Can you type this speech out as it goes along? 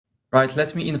Right,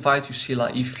 let me invite you,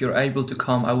 Sheila. If you're able to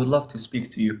come, I would love to speak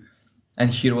to you and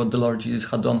hear what the Lord Jesus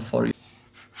had done for you.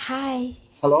 Hi.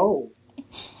 Hello,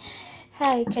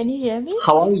 Hi, can you hear me?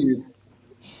 how are you?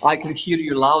 I can hear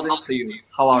you loud and clear.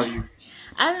 How are you?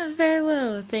 I'm very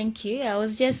well, thank you. I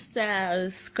was just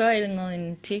scrolling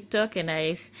on TikTok and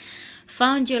I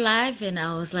found you live and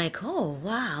I was like, oh,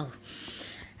 wow,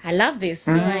 I love this.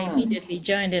 So I Mm. immediately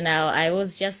joined and I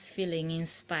was just feeling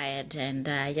inspired. And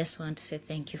I just want to say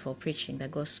thank you for preaching the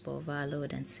gospel of our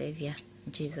Lord and Savior,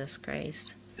 Jesus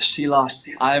Christ. Sheila,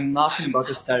 I am nothing but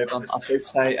a servant, as they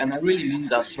say, and I really mean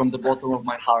that from the bottom of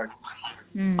my heart.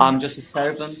 I'm just a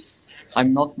servant.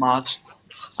 I'm not much.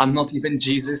 I'm not even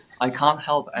Jesus. I can't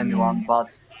help anyone, but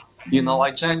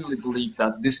I genuinely believe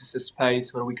that this is a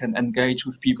space where we can engage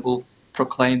with people,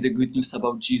 proclaim the good news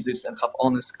about Jesus, and have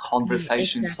honest Yeah,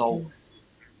 conversations. So, exactly.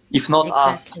 if not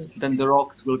us, Exactly. then the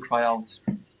rocks will cry out.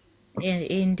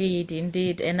 Indeed,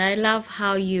 indeed, and I love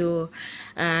how you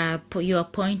are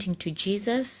pointing to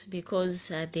Jesus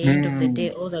because at the end of the day,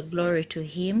 Mm, all the glory to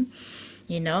Him,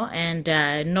 and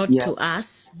not to yes.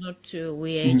 us, not to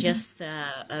we are Mhm. just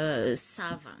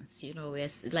servants,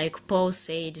 like Paul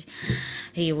said,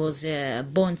 he was a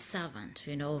born servant,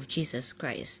 of Jesus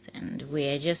Christ, and we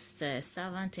are just a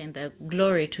servant and the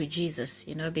glory to Jesus,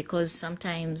 because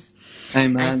sometimes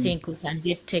I Amen. think we can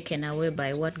get taken away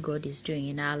by what God is doing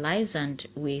in our lives and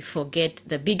we forget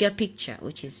the bigger picture,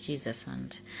 which is Jesus,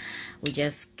 and we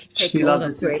just take all Sheila, the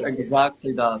this is praises.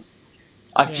 exactly that.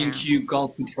 I Yeah. think you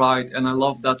got it right, and I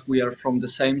love that we are from the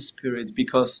same spirit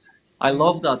because I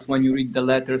love Mm, that when you read the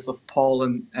letters of Paul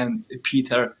and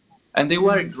Peter, and they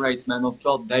were great men of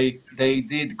God. They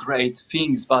did great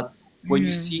things, but when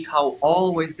you see how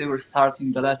always they were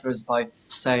starting the letters by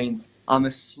saying, "I'm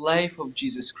a slave of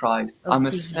Jesus Christ, of I'm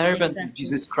a Jesus, servant of exactly.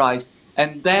 Jesus Christ,"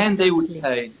 and then they would Exactly.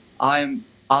 say, I'm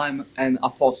an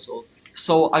apostle."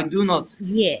 So I do not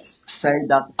Yes. say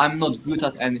that I'm not good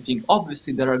at anything.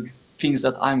 Obviously, there are things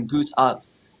that I'm good at,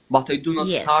 but I do not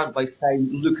start by Yes. saying,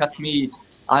 "Look at me,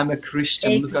 I'm a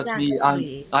Christian. Look at me,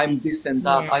 Exactly. I'm this and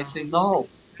that." I Yeah. say, "No,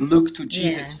 look to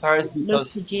Jesus Yeah. first, Look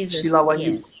to because Sheila, Jesus. when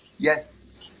Yes.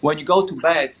 you go to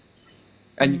bed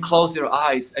and you close your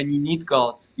eyes and you need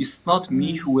God, it's not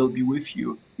me who will be with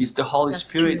you. It's the Holy That's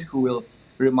Spirit true. who will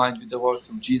remind you the words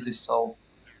of Jesus. So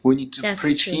we need to That's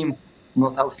preach true. Him,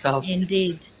 not ourselves."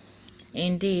 Indeed.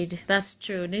 Indeed, that's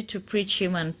true. Need to preach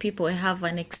him and people have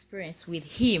an experience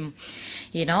with him,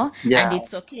 and Yeah.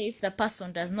 it's okay if the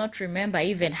person does not remember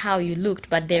even how you looked,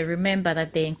 but they remember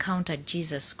that they encountered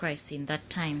Jesus Christ in that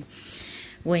time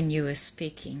when you were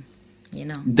speaking, you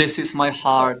know. This is my So,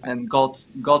 heart, and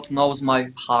God knows my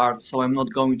heart, so I'm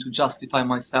not going to justify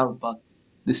myself, but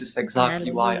this is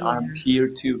exactly why I'm hallelujah. here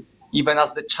too. Even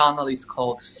as the channel is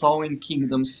called Sowing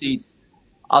Kingdom Seeds,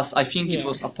 as I think it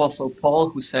was Yes. Apostle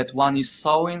Paul who said, one is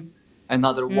sowing,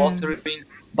 another watering,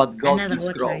 but God Another gives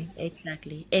growth. watering.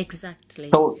 Exactly.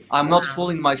 Exactly. So I'm not Wow.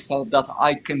 fooling myself that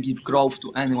I can give growth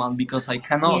to anyone, because I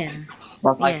cannot, Yeah.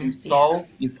 but I can Yeah. Yeah. sow.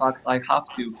 In fact, I have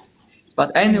to.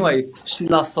 But anyway,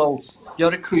 Sheila, so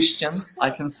you're a Christian. So,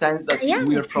 I can sense that I am a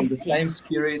we're from the Christian. same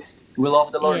spirit. We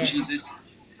love the Lord Yeah. Jesus.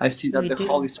 I see that We the do.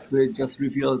 Holy Spirit just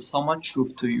revealed so much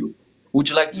truth to you. Would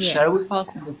you like to share with Yes.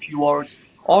 us in a few words,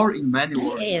 or in many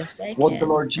words, Yes, I what the can.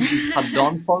 Lord Jesus had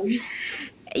done for you?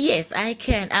 Yes, I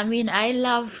can. I mean, I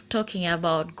love talking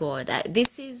about God.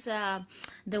 This is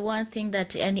the one thing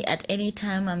that at any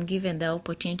time I'm given the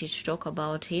opportunity to talk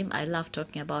about Him, I love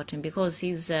talking about Him because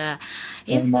He's the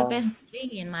Amen. best thing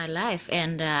in my life.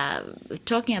 And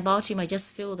talking about Him, I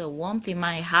just feel the warmth in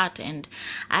my heart, and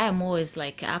I am always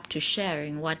like up to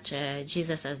sharing what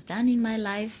Jesus has done in my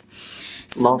life.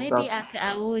 So Love maybe that.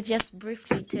 I will just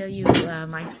briefly tell you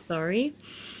my story.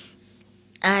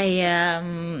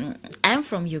 I'm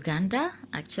from Uganda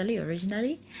actually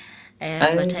originally,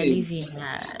 but I Hey, live in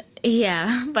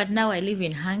yeah, but now I live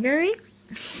in Hungary,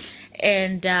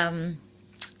 and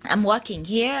I'm working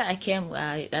here. I came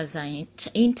as an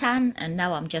intern, and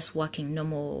now I'm just working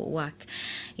normal work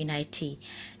in IT.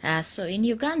 So in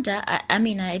Uganda, I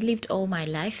mean, I lived all my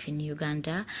life in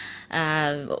Uganda,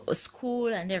 school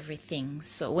and everything.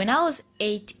 So when I was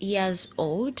 8 years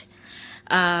old,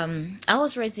 I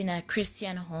was raised in a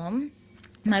Christian home.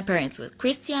 My parents were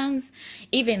Christians,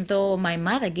 even though my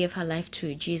mother gave her life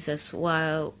to Jesus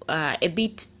while a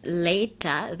bit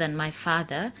later than my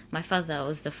father. My father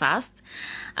was the first,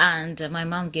 and my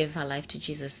mom gave her life to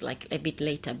Jesus like a bit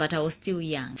later, but I was still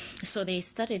young. So they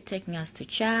started taking us to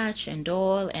church and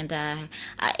all, and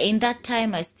in that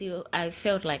time I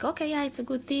felt like, okay, yeah, it's a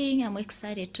good thing. I'm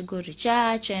excited to go to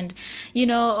church, and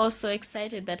also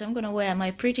excited that I'm gonna wear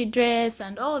my pretty dress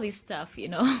and all this stuff,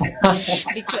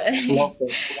 because Love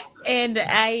it. and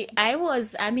I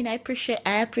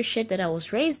appreciate that I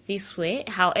was raised this way.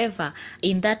 However,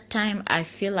 in that time I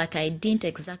feel like I didn't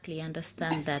exactly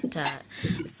understand that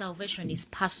salvation is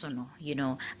personal.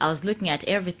 I was looking at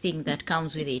everything that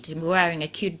comes with it, wearing a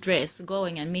cute dress,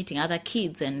 going and meeting other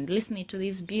kids and listening to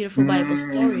these beautiful Bible Mm,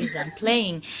 stories and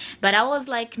playing, but I was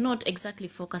like not exactly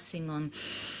focusing on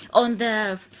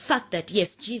the fact that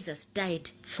yes, Jesus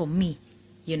died for me,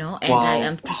 and I wow.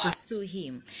 am to pursue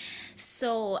him.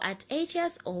 So at 8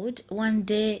 years old, one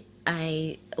day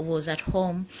I was at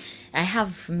home. I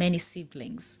have many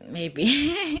siblings, maybe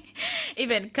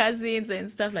even cousins and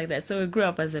stuff like that. So we grew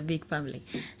up as a big family.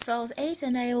 So I was 8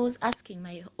 and I was asking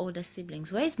my older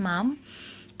siblings, "Where's mom?"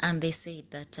 And they said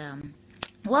that,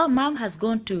 well, mom has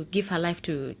gone to give her life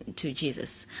to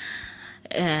Jesus.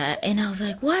 And I was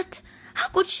like, what? How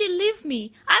could she leave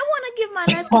me? I want to give my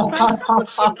life to Christ. How could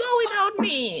she go without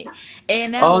me?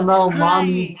 And I Oh was no,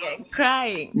 crying and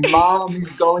crying. mom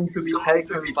is going to be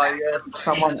taken by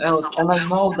someone else. And I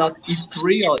know that it's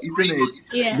real, isn't it?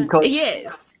 Yeah. Because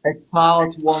Yes. a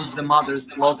child wants the mother's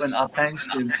love and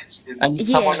attention, and if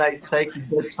someone Yeah. else takes it,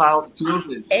 the child feels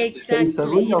it. So it's a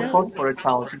Exactly. real thought for a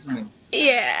child, isn't it?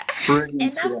 Yeah. Brilliant,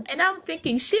 And I'm yeah. and I'm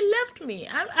thinking she left me.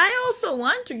 I also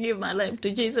want to give my life to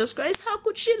Jesus Christ. How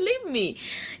could she leave me?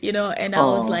 And I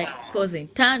was Oh, like causing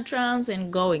tantrums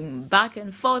and going back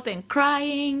and forth and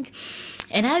crying.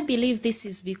 And I believe this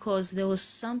is because there was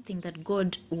something that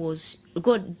God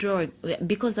drawing,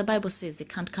 because the Bible says they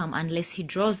can't come unless he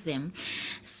draws them.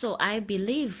 So I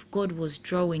believe God was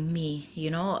drawing me,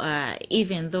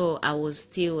 even though I was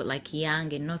still like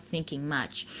young and not thinking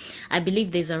much. I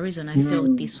believe there's a reason I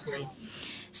felt mm, this way.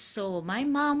 So my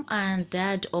mom and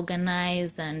dad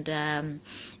organized, and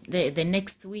the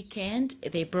next weekend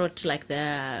they brought like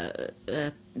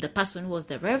the person who was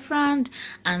the reverend,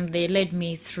 and they led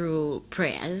me through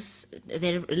prayers.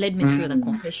 They led me through the mm,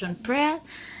 confession prayer,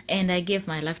 and I gave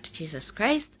my life to Jesus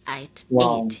Christ at wow,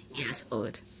 8 years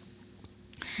old.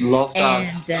 love that.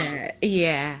 And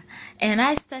yeah, and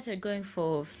I started going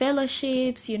for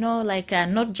fellowships, like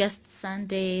not just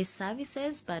Sunday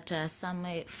services, but some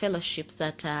fellowships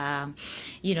that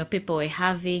people were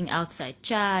having outside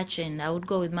church, and I would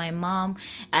go with my mom.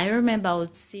 I remember I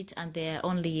would sit, and they're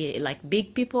only like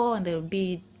big people, and they would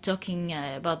be talking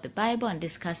about the Bible and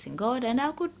discussing God, and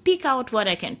I could pick out what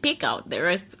I can pick out. The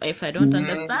rest, if I don't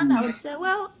understand, I Mm, would say,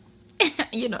 well,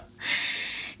 you know.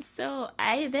 So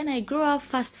I grew up.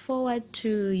 Fast forward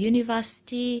to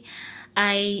university,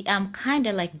 I am kind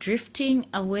of like drifting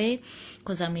away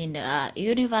because I'm in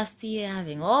university,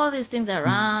 having all these things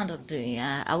around.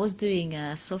 I was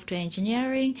doing software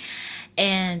engineering,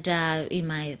 and in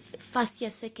my first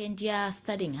year, second year,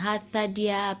 studying hard, third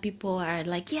year, people are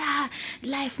like, "Yeah,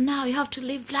 life now. You have to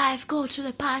live life. Go to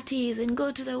the parties and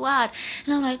go to the what?"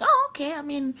 And I'm like, "Oh, okay. I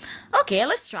mean, okay,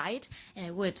 let's try it." And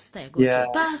I would start go to yeah. the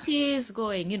parties,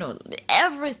 going,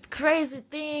 every crazy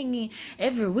thing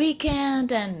every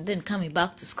weekend, and then coming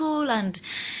back to school, and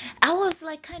I was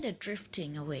like kind of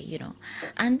drifting away.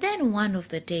 And then one of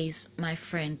the days, my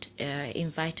friend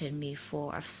invited me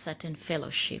for a certain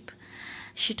fellowship.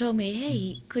 She told me,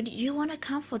 "Hey, could you want to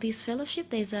come for this fellowship?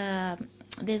 There's a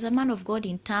man of God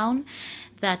in town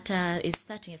that is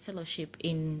starting a fellowship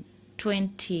in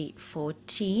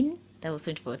 2014." That was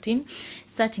 2014,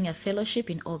 starting a fellowship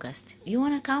in August. You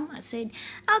want to come? I said,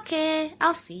 okay,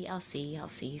 I'll see.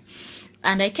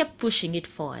 And I kept pushing it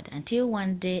forward until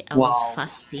one day I was Wow.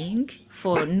 fasting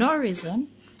for no reason.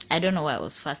 I don't know why I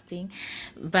was fasting,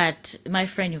 but my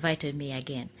friend invited me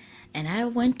again. And I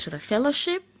went to the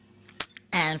fellowship,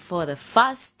 and for the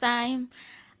first time,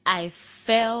 I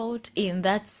felt in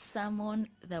that sermon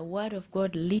the word of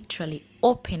God literally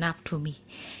open up to me.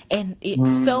 And it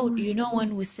felt, Mm,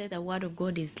 when we say the word of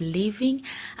God is living,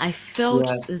 I felt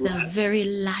yes. the very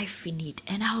life in it.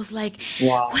 And I was like,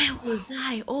 Wow. where was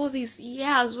I all these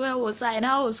years? Where was I? And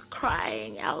I was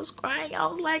crying. I was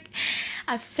like,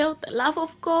 I felt the love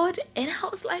of God, and I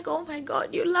was like, oh my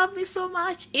God, you love me so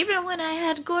much. Even when I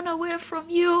had gone away from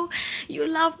you, you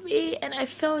love me, and I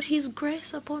felt his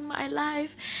grace upon my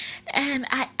life. And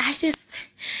I just,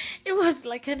 it was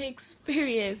like an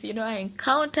experience. I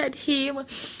encountered him,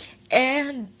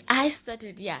 and I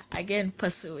started, again,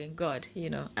 pursuing God.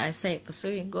 I say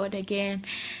pursuing God again,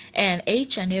 and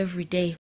each and every day